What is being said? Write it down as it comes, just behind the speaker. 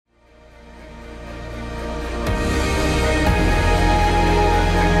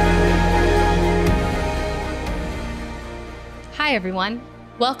everyone.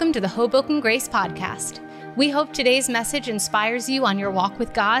 Welcome to the Hoboken Grace Podcast. We hope today's message inspires you on your walk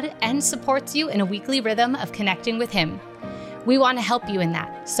with God and supports you in a weekly rhythm of connecting with Him. We want to help you in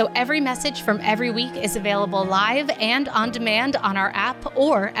that, so every message from every week is available live and on demand on our app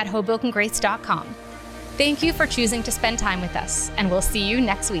or at HobokenGrace.com. Thank you for choosing to spend time with us, and we'll see you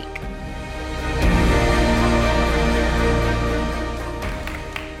next week.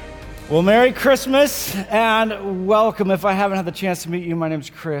 Well, Merry Christmas and welcome. If I haven't had the chance to meet you, my name's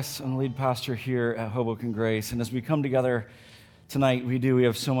Chris. I'm the lead pastor here at Hoboken Grace. And as we come together tonight, we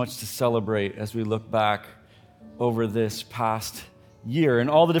have so much to celebrate as we look back over this past year and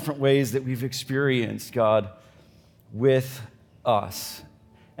all the different ways that we've experienced God with us.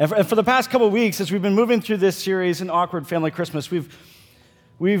 And for the past couple of weeks, as we've been moving through this series, An Awkward Family Christmas,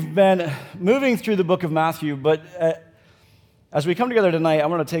 we've been moving through the book of Matthew, but as we come together tonight, I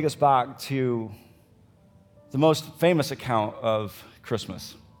want to take us back to the most famous account of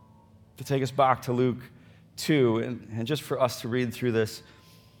Christmas, to take us back to Luke 2, and just for us to read through this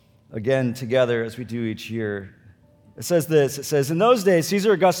again together as we do each year. It says this, it says, "In those days,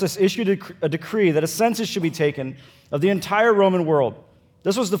 Caesar Augustus issued a decree that a census should be taken of the entire Roman world.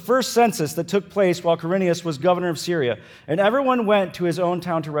 This was the first census that took place while Quirinius was governor of Syria, and everyone went to his own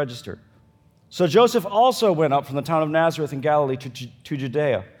town to register. So Joseph also went up from the town of Nazareth in Galilee to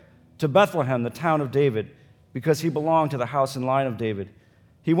Judea, to Bethlehem, the town of David, because he belonged to the house and line of David.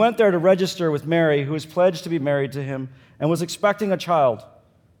 He went there to register with Mary, who was pledged to be married to him and was expecting a child.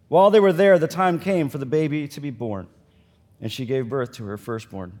 While they were there, the time came for the baby to be born, and she gave birth to her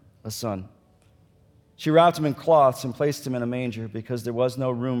firstborn, a son. She wrapped him in cloths and placed him in a manger because there was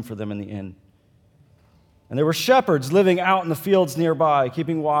no room for them in the inn. And there were shepherds living out in the fields nearby,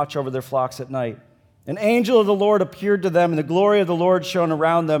 keeping watch over their flocks at night. An angel of the Lord appeared to them, and the glory of the Lord shone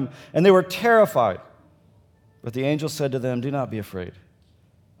around them, and they were terrified. But the angel said to them, 'Do not be afraid.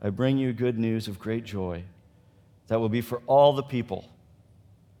 I bring you good news of great joy that will be for all the people.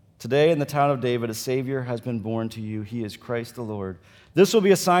 Today in the town of David, a Savior has been born to you. He is Christ the Lord. This will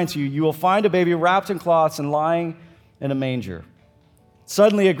be a sign to you. You will find a baby wrapped in cloths and lying in a manger.'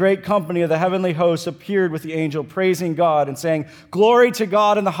 Suddenly, a great company of the heavenly hosts appeared with the angel, praising God and saying, 'Glory to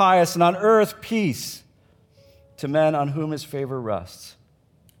God in the highest, and on earth peace to men on whom his favor rests.'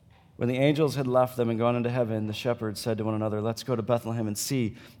 When the angels had left them and gone into heaven, the shepherds said to one another, 'Let's go to Bethlehem and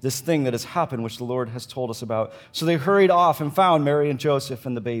see this thing that has happened, which the Lord has told us about.' So they hurried off and found Mary and Joseph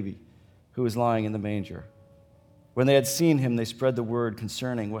and the baby, who was lying in the manger. When they had seen him, they spread the word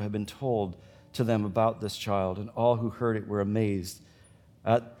concerning what had been told to them about this child, and all who heard it were amazed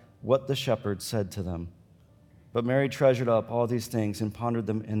at what the shepherds said to them. But Mary treasured up all these things and pondered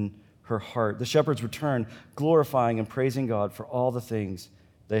them in her heart. The shepherds returned, glorifying and praising God for all the things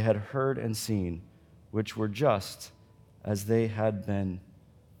they had heard and seen, which were just as they had been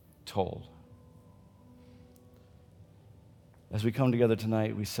told." As we come together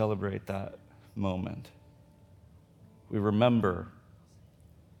tonight, we celebrate that moment. We remember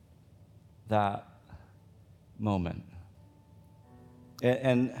that moment.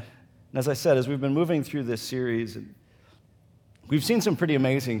 And as I said, as we've been moving through this series, we've seen some pretty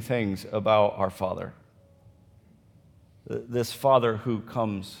amazing things about our Father. This Father who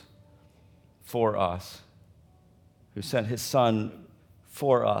comes for us, who sent His Son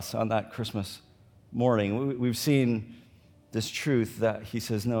for us on that Christmas morning. We've seen this truth that He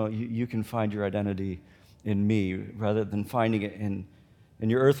says, no, you can find your identity in me. Rather than finding it in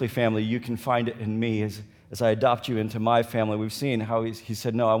your earthly family, you can find it in me. As I adopt you into my family, we've seen how he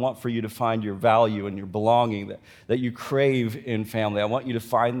said, no, I want for you to find your value and your belonging that you crave in family. I want you to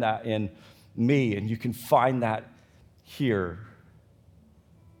find that in me, and you can find that here.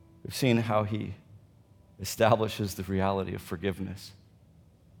 We've seen how He establishes the reality of forgiveness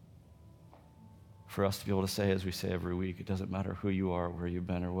for us to be able to say, as we say every week, it doesn't matter who you are, where you've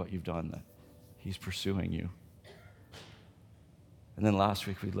been, or what you've done, that He's pursuing you. And then last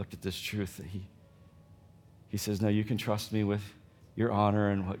week we looked at this truth that He says, no, you can trust me with your honor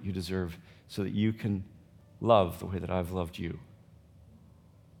and what you deserve so that you can love the way that I've loved you.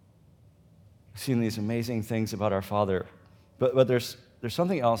 We've seen these amazing things about our Father, but there's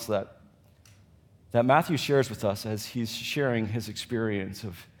something else that Matthew shares with us as he's sharing his experience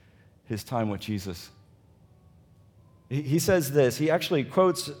of his time with Jesus. He says this, he actually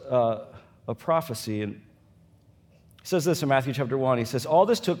quotes a prophecy, and he says this in Matthew chapter 1. He says, "All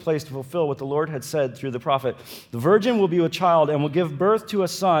this took place to fulfill what the Lord had said through the prophet. The virgin will be with child and will give birth to a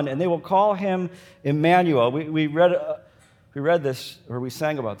son, and they will call him Emmanuel." We read this, or we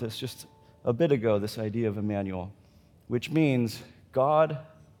sang about this just a bit ago, this idea of Emmanuel, which means God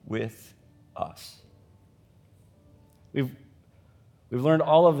with us. We've We've learned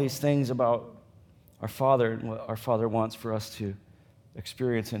all of these things about our Father and what our Father wants for us to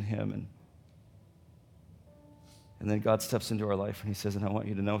experience in him. And then God steps into our life and he says, and I want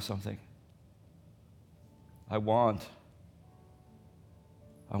you to know something. I want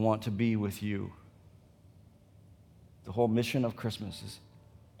to be with you. The whole mission of Christmas is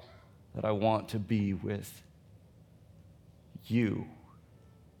that I want to be with you.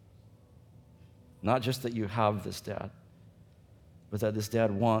 Not just that you have this dad, but that this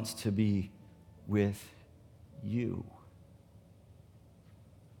dad wants to be with you.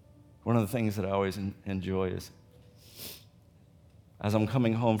 One of the things that I always enjoy is as I'm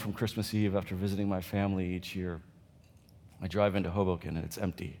coming home from Christmas Eve after visiting my family each year, I drive into Hoboken and it's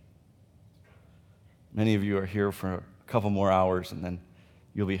empty. Many of you are here for a couple more hours and then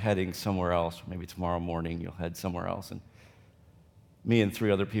you'll be heading somewhere else. Maybe tomorrow morning you'll head somewhere else. And me and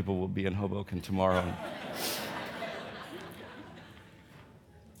 3 other people will be in Hoboken tomorrow.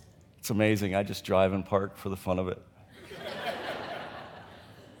 It's amazing. I just drive and park for the fun of it.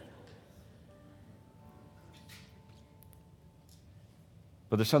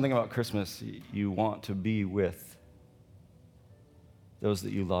 But there's something about Christmas. You want to be with those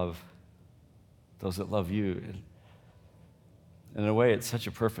that you love, those that love you. And in a way, it's such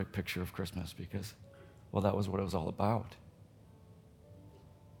a perfect picture of Christmas because, well, that was what it was all about.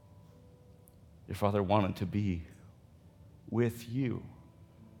 Your Father wanted to be with you.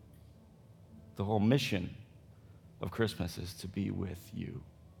 The whole mission of Christmas is to be with you.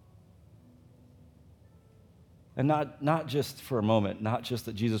 And not just for a moment, not just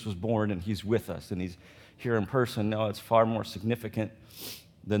that Jesus was born and he's with us and he's here in person. No, it's far more significant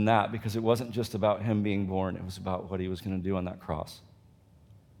than that because it wasn't just about him being born. It was about what he was going to do on that cross.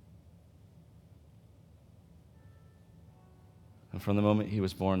 And from the moment he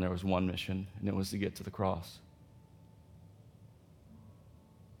was born, there was one mission, and it was to get to the cross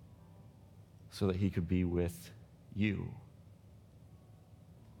so that he could be with you.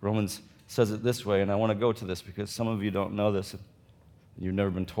 Romans says it this way, and I want to go to this because some of you don't know this, and you've never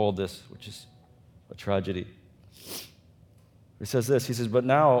been told this, which is a tragedy. He says this, he says, but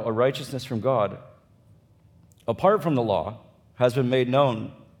now a righteousness from God, apart from the law, has been made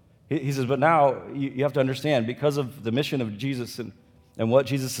known. He says, but now you have to understand, because of the mission of Jesus and what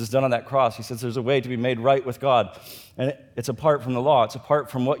Jesus has done on that cross, he says there's a way to be made right with God. And it's apart from the law. It's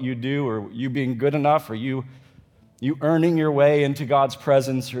apart from what you do or you being good enough or you earning your way into God's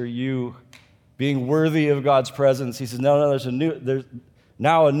presence or you being worthy of God's presence. He says, no, there's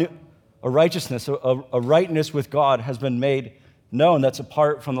now a righteousness, a rightness with God has been made known that's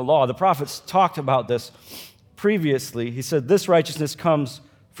apart from the law. The prophets talked about this previously. He said, this righteousness comes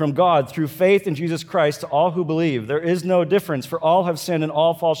from God through faith in Jesus Christ to all who believe. There is no difference, for all have sinned and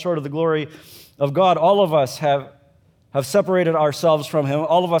all fall short of the glory of God. All of us have separated ourselves from him.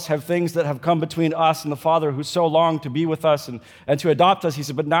 All of us have things that have come between us and the Father who so longed to be with us and to adopt us. He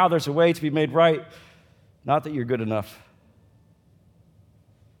said, but now there's a way to be made right. Not that you're good enough,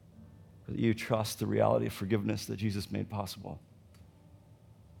 but that you trust the reality of forgiveness that Jesus made possible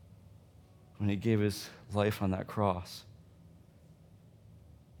when he gave his life on that cross.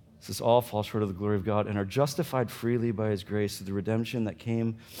 It says, all fall short of the glory of God and are justified freely by his grace through the redemption that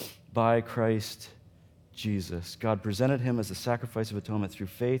came by Christ Jesus. God presented him as a sacrifice of atonement through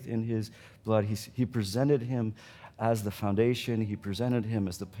faith in his blood. He presented him as the foundation. He presented him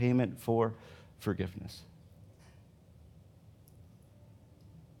as the payment for forgiveness.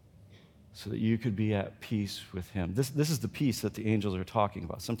 So that you could be at peace with him. This is the peace that the angels are talking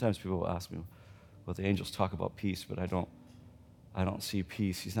about. Sometimes people will ask me, well, the angels talk about peace, but I don't see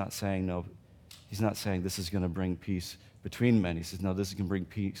peace. He's not saying no. He's not saying this is going to bring peace between men. He says, no, this is going to bring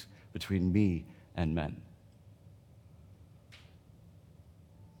peace between me and men.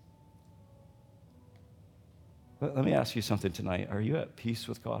 Let me ask you something tonight. Are you at peace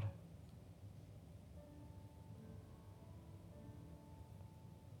with God?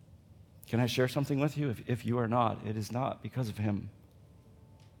 Can I share something with you? If you are not, it is not because of him.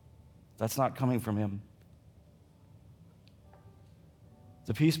 That's not coming from him.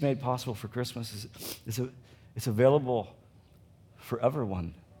 The peace made possible for Christmas it's available for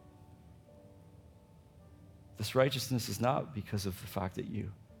everyone. This righteousness is not because of the fact that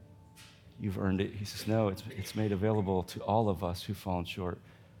you've earned it. He says, no, it's made available to all of us who've fallen short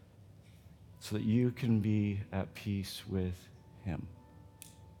so that you can be at peace with him.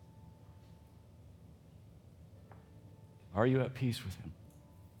 Are you at peace with him?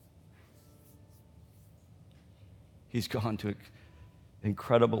 He's gone to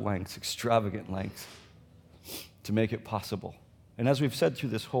incredible lengths, extravagant lengths to make it possible. And as we've said through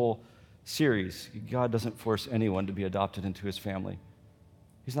this whole series, God doesn't force anyone to be adopted into his family.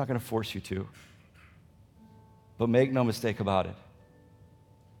 He's not going to force you to. But make no mistake about it.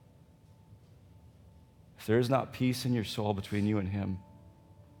 If there is not peace in your soul between you and him,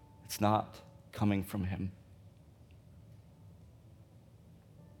 it's not coming from him.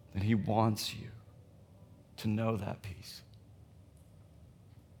 And he wants you to know that peace.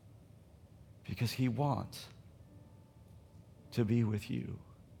 Because he wants to be with you.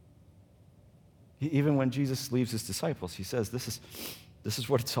 Even when Jesus leaves his disciples, he says, this is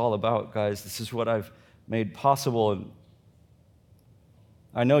what it's all about, guys. This is what I've made possible. And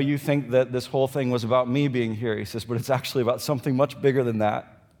I know you think that this whole thing was about me being here, he says, but it's actually about something much bigger than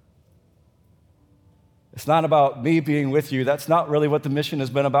that. It's not about me being with you. That's not really what the mission has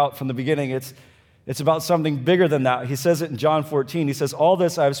been about from the beginning. It's about something bigger than that. He says it in John 14. He says, all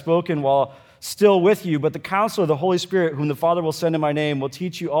this I have spoken while still with you, but the Counselor, the Holy Spirit, whom the Father will send in my name, will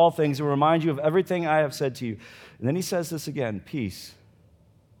teach you all things and remind you of everything I have said to you. And then he says this again, peace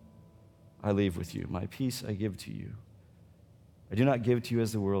I leave with you. My peace I give to you. I do not give to you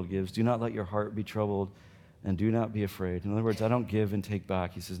as the world gives. Do not let your heart be troubled, and do not be afraid. In other words, I don't give and take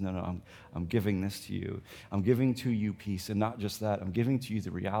back. He says, no, I'm giving this to you. I'm giving to you peace, and not just that. I'm giving to you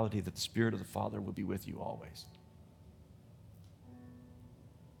the reality that the Spirit of the Father will be with you always.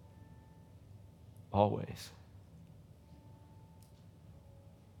 Always.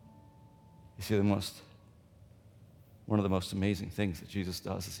 You see, one of the most amazing things that Jesus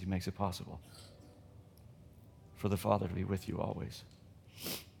does is he makes it possible for the Father to be with you always.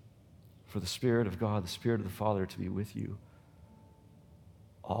 For the Spirit of God, the Spirit of the Father to be with you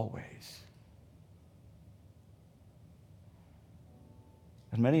always.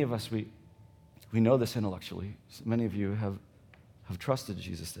 And many of us, we know this intellectually. Many of you have trusted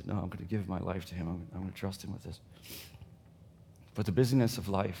Jesus that, no, I'm going to give my life to him. I'm going to trust him with this. But the busyness of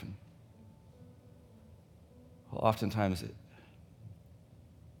life, and oftentimes it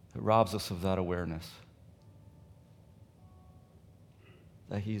robs us of that awareness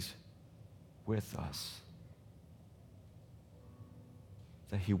that he's with us,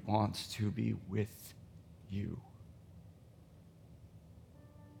 that he wants to be with you.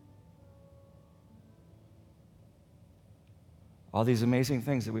 All these amazing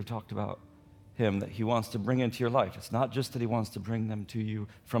things that we've talked about him, that he wants to bring into your life. It's not just that he wants to bring them to you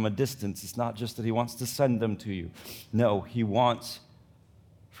from a distance. It's not just that he wants to send them to you. No, he wants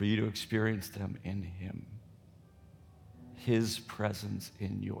for you to experience them in him. His presence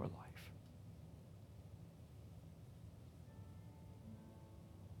in your life.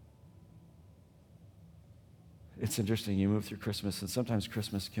 It's interesting, you move through Christmas, and sometimes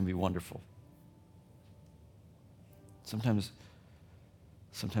Christmas can be wonderful. Sometimes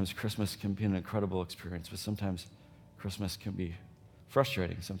Christmas can be an incredible experience, but sometimes Christmas can be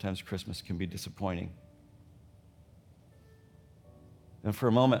frustrating. Sometimes Christmas can be disappointing. And for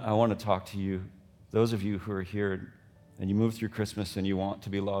a moment, I want to talk to you, those of you who are here and you move through Christmas and you want to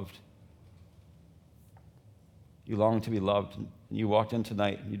be loved. You long to be loved, and you walked in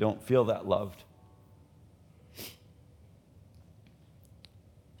tonight and you don't feel that loved.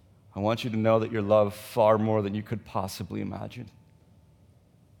 I want you to know that you're loved far more than you could possibly imagine.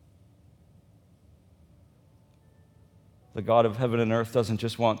 The God of heaven and earth doesn't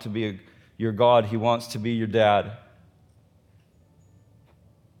just want to be your God, he wants to be your dad.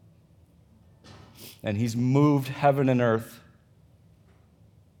 And he's moved heaven and earth.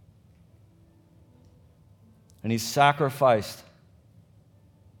 And he's sacrificed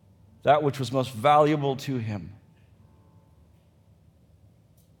that which was most valuable to him,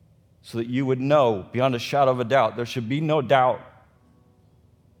 so that you would know beyond a shadow of a doubt. There should be no doubt.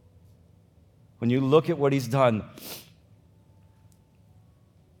 When you look at what he's done,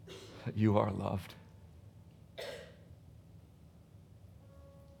 that you are loved.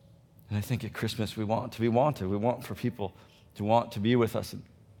 And I think at Christmas we want to be wanted. We want for people to want to be with us.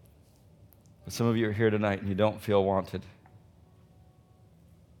 But some of you are here tonight and you don't feel wanted.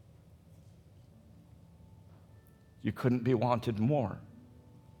 You couldn't be wanted more.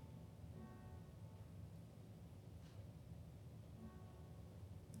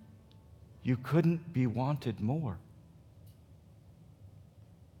 You couldn't be wanted more.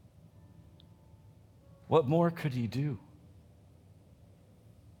 What more could he do?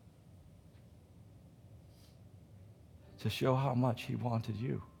 To show how much he wanted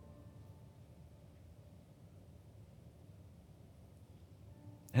you.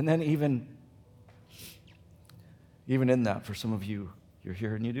 And then even in that, for some of you, you're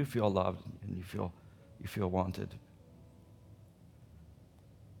here and you do feel loved and you feel wanted.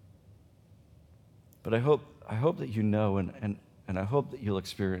 But I hope that you know, and I hope that you'll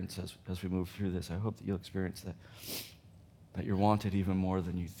experience as we move through this, I hope that you'll experience that you're wanted even more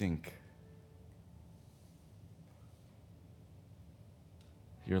than you think.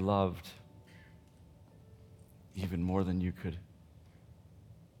 You're loved even more than you could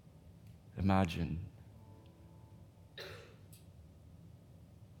imagine.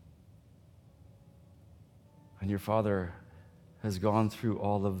 And your Father has gone through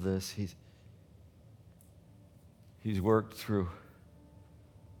all of this. He's worked through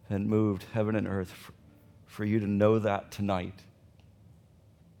and moved heaven and earth for you to know that tonight.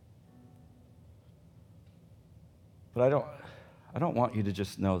 But I don't want you to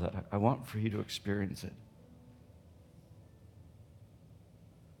just know that. I want for you to experience it.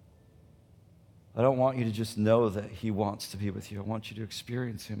 I don't want you to just know that he wants to be with you. I want you to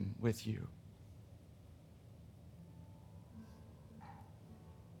experience him with you.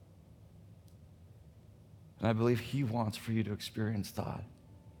 And I believe he wants for you to experience that.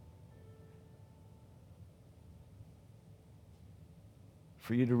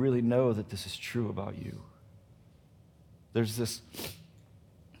 For you to really know that this is true about you. There's this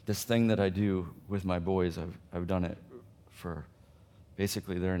thing that I do with my boys. I've done it for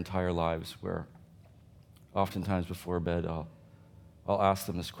basically their entire lives, where oftentimes before bed I'll ask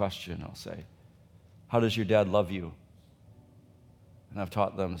them this question. I'll say, "How does your dad love you?" And I've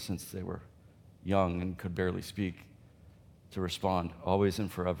taught them since they were young and could barely speak to respond, "Always and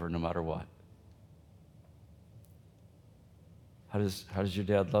forever, no matter what." How does your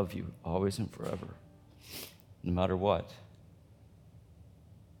dad love you? Always and forever, no matter what.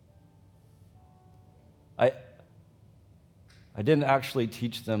 I didn't actually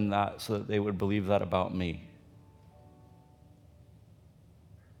teach them that so that they would believe that about me.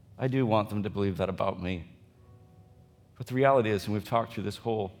 I do want them to believe that about me. But the reality is, and we've talked through this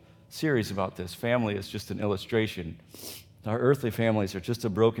whole series about this, family is just an illustration. Our earthly families are just a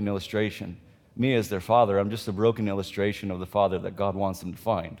broken illustration. Me as their father, I'm just a broken illustration of the father that God wants them to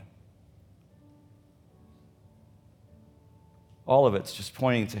find. All of it's just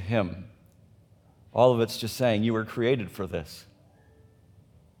pointing to him. All of it's just saying, you were created for this.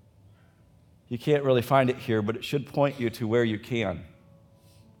 You can't really find it here, but it should point you to where you can.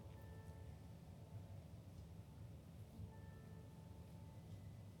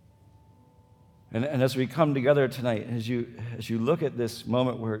 And as we come together tonight, as you look at this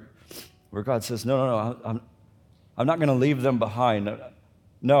moment where God says, no, I'm not going to leave them behind.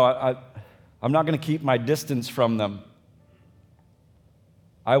 No, I'm not going to keep my distance from them.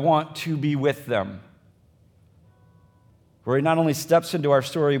 I want to be with them. Where he not only steps into our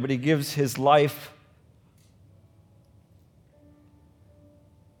story, but he gives his life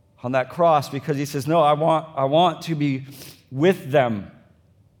on that cross, because he says, no, I want to be with them.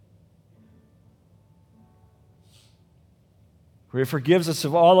 Where he forgives us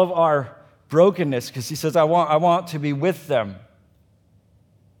of all of our brokenness, because he says, I want to be with them.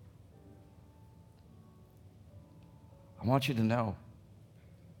 I want you to know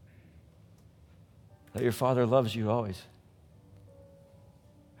that your Father loves you always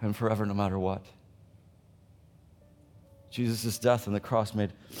and forever, no matter what. Jesus' death on the cross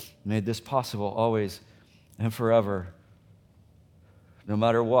made this possible always and forever, no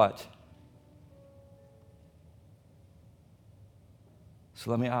matter what.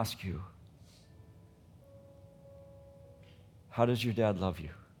 So let me ask you, how does your dad love you?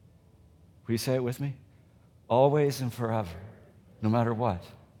 Will you say it with me? Always and forever, no matter what.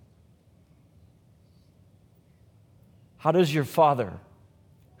 How does your Father,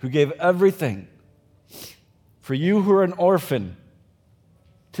 who gave everything for you who are an orphan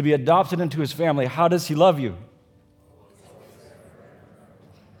to be adopted into his family, how does he love you?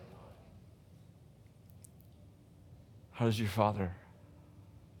 How does your Father,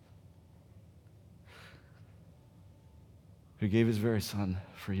 who gave his very Son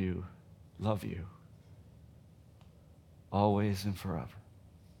for you, love you? Always and forever,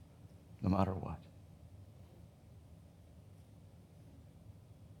 no matter what.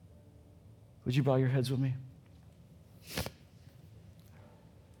 Would you bow your heads with me?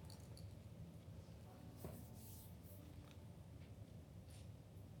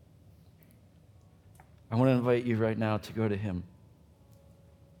 I want to invite you right now to go to him.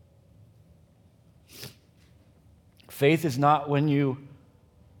 Faith is not when you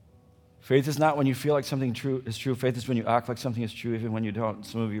feel like something true is true. Faith is when you act like something is true, even when you don't.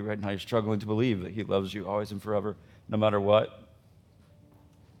 Some of you right now, you're struggling to believe that he loves you always and forever, no matter what.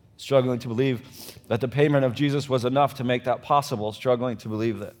 Struggling to believe that the payment of Jesus was enough to make that possible. Struggling to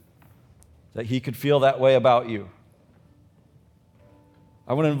believe that he could feel that way about you.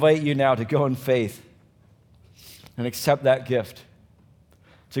 I want to invite you now to go in faith and accept that gift.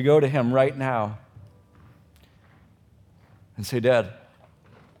 To go to him right now and say, Dad,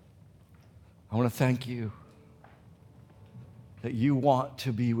 I want to thank you that you want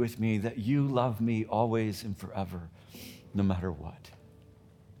to be with me, that you love me always and forever, no matter what.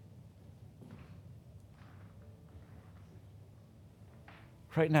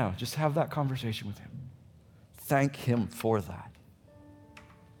 Right now, just have that conversation with him. Thank him for that.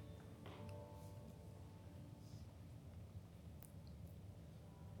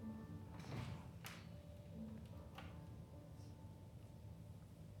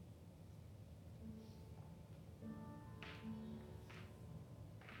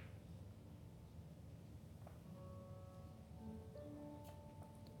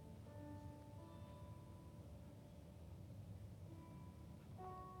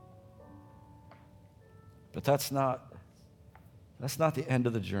 But that's not the end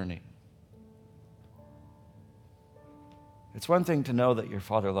of the journey. It's one thing to know that your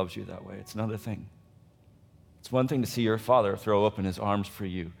Father loves you that way. It's another thing. It's one thing to see your Father throw open his arms for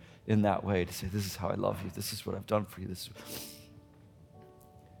you in that way, to say, this is how I love you. This is what I've done for you.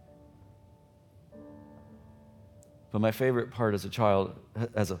 But my favorite part as a child,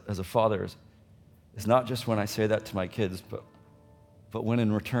 as a father, is not just when I say that to my kids, but when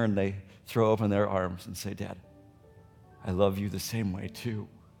in return they throw open their arms and say, Dad, I love you the same way too.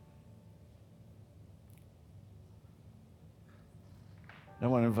 I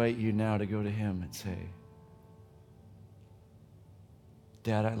want to invite you now to go to him and say,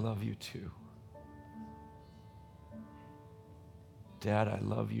 Dad, I love you too. Dad, I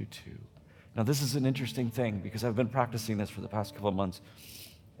love you too. Now, this is an interesting thing because I've been practicing this for the past couple of months.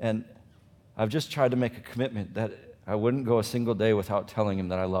 And I've just tried to make a commitment that I wouldn't go a single day without telling him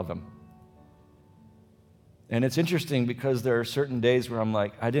that I love him. And it's interesting because there are certain days where I'm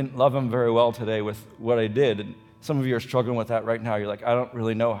like, I didn't love him very well today with what I did. And some of you are struggling with that right now. You're like, I don't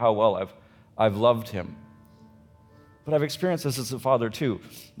really know how well I've loved him. But I've experienced this as a father too.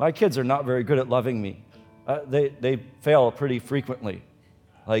 My kids are not very good at loving me. They fail pretty frequently,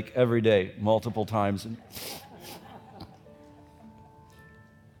 like every day, multiple times.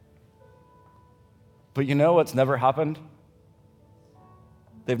 But you know what's never happened?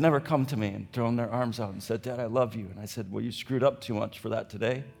 They've never come to me and thrown their arms out and said, Dad, I love you. And I said, well, you screwed up too much for that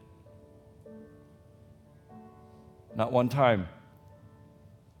today. Not one time.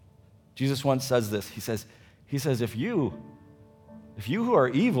 Jesus once says this. He says, if you who are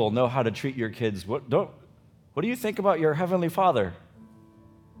evil know how to treat your kids, what do you think about your heavenly Father?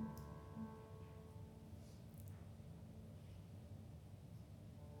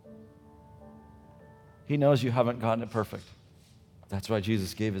 He knows you haven't gotten it perfect. That's why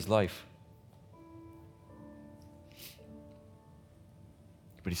Jesus gave his life.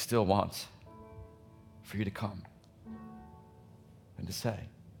 But he still wants for you to come and to say,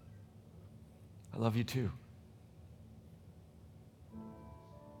 I love you too.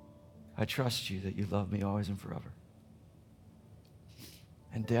 I trust you that you love me always and forever.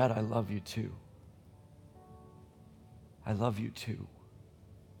 And Dad, I love you too. I love you too.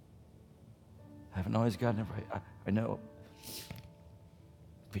 I haven't always gotten it right. I know.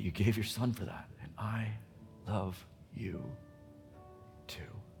 But you gave your son for that. And I love you too.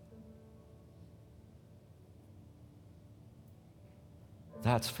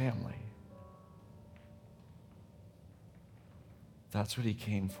 That's family. That's what he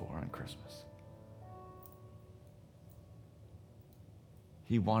came for on Christmas.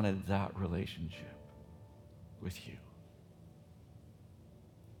 He wanted that relationship with you.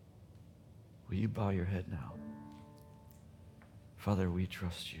 Will you bow your head now? Father, we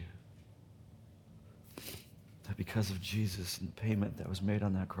trust you that because of Jesus and the payment that was made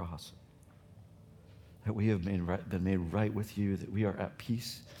on that cross, that we have been made right with you, that we are at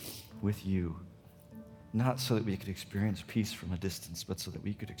peace with you, not so that we could experience peace from a distance, but so that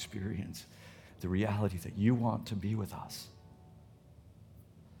we could experience the reality that you want to be with us.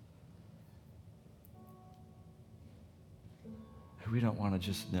 We don't want to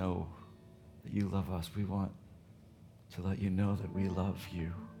just know that you love us. We want to let you know that we love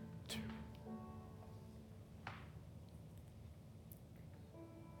you too.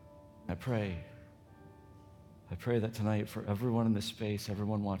 I pray that tonight for everyone in this space,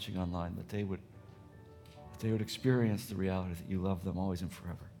 everyone watching online, that they would experience the reality that you love them always and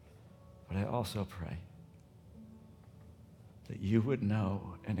forever. But I also pray that you would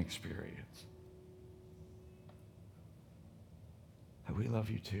know and experience that we love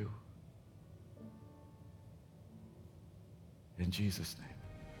you too. In Jesus' name.